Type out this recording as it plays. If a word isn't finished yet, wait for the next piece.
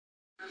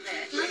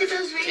Look at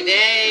those rings.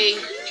 Today,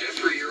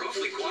 Jeffrey, you're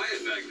awfully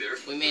quiet back there.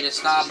 we made a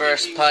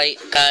starburst pipe,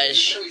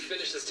 cause We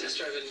finished this test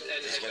drive and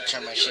I'm gonna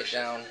turn my shit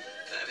down.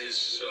 That is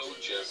so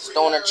Jeffrey.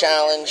 Stoner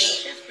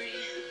challenge. Jeffrey.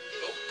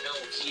 Oh,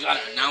 no. You gotta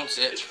announce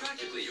It's it.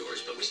 practically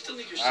yours, but we still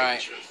need your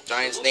Alright, signature.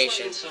 Giants We'll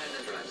Nation. sign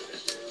and drive with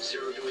it.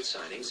 Zero to its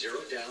signing, zero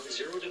down,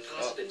 zero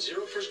deposit, and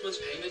zero first month's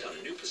payment on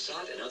a new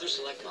Passat and other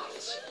select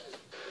models.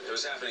 It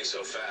was happening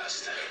so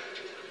fast.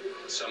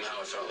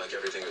 Somehow it felt like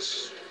everything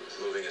was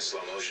moving in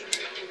slow motion.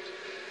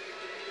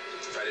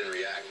 If I didn't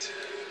react,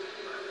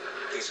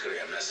 things could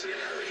have got messy in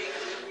a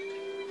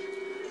hurry.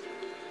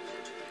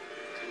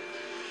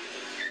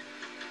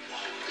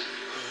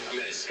 I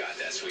mean, it's got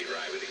that sweet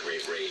ride with a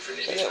great rate for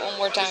Say it one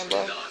more time,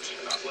 bro. Not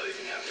let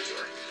anything happen to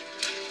her.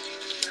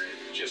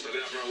 Just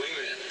looking out for my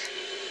wingman.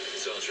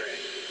 Still in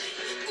training.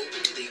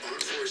 Open to the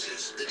armed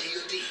forces, the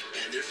DoD,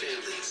 and their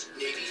families.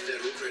 Navy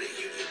Federal Credit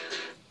Union.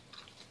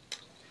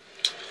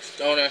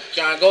 Stoner,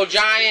 John, go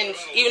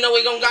Giants! Even though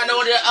we don't got no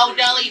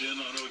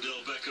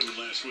Odell Beckham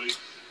last week.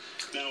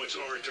 Now it's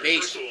our turn.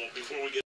 Peace. First of all, before we get